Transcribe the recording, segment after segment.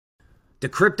The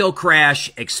crypto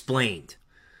crash explained.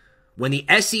 When the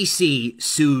SEC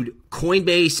sued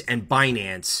Coinbase and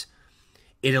Binance,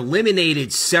 it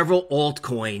eliminated several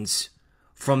altcoins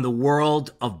from the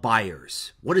world of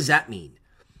buyers. What does that mean?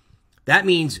 That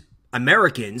means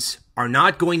Americans are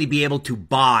not going to be able to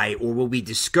buy or will be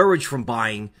discouraged from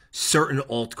buying certain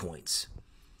altcoins.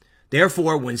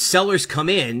 Therefore, when sellers come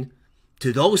in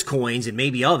to those coins and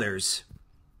maybe others,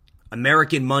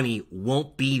 American money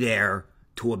won't be there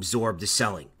to absorb the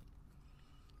selling.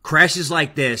 Crashes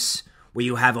like this, where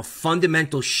you have a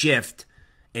fundamental shift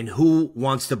in who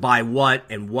wants to buy what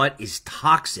and what is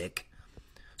toxic.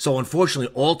 So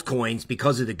unfortunately, altcoins,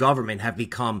 because of the government, have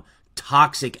become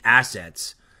toxic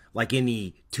assets, like in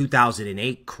the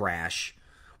 2008 crash,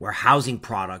 where housing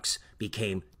products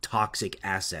became toxic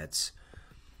assets.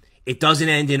 It doesn't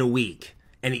end in a week,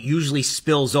 and it usually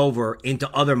spills over into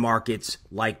other markets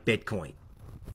like Bitcoin.